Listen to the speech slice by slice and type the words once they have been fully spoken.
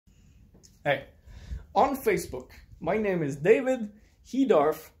Hey, on Facebook, my name is David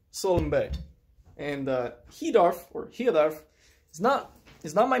Hedarf Solmbay, and Hedarf or Hedarf is not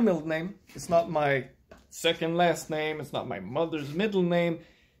my middle name. It's not my second last name. It's not my mother's middle name.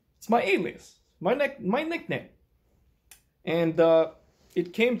 It's my alias, my nickname, and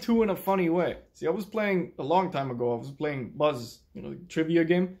it came to in a funny way. See, I was playing a long time ago. I was playing Buzz, the trivia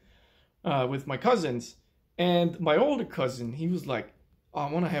game, with my cousins, and my older cousin, he was like, oh, I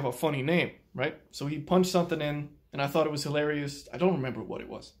want to have a funny name, right? So he punched something in, and I thought it was hilarious. I don't remember what it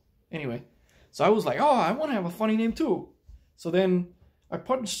was. Anyway, so I was like, oh, I want to have a funny name too. So then I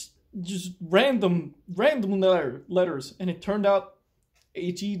punched just random letters, and it turned out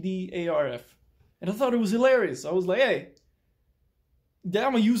Hedarf. And I thought it was hilarious. I was like, hey, I'm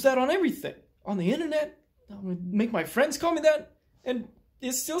going to use that on everything. On the internet, I'm going to make my friends call me that, and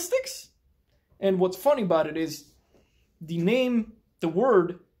it still sticks. And what's funny about it is the name, the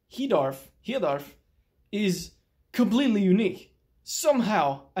word Hedarf is completely unique.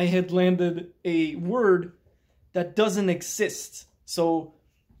 Somehow I had landed a word that doesn't exist. So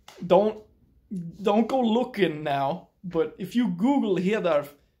don't go looking now, but if you Google Hedarf,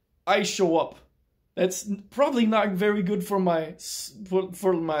 I show up. That's probably not very good for my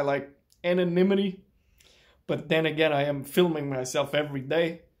like anonymity. But then again, I am filming myself every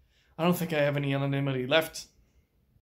day. I don't think I have any anonymity left.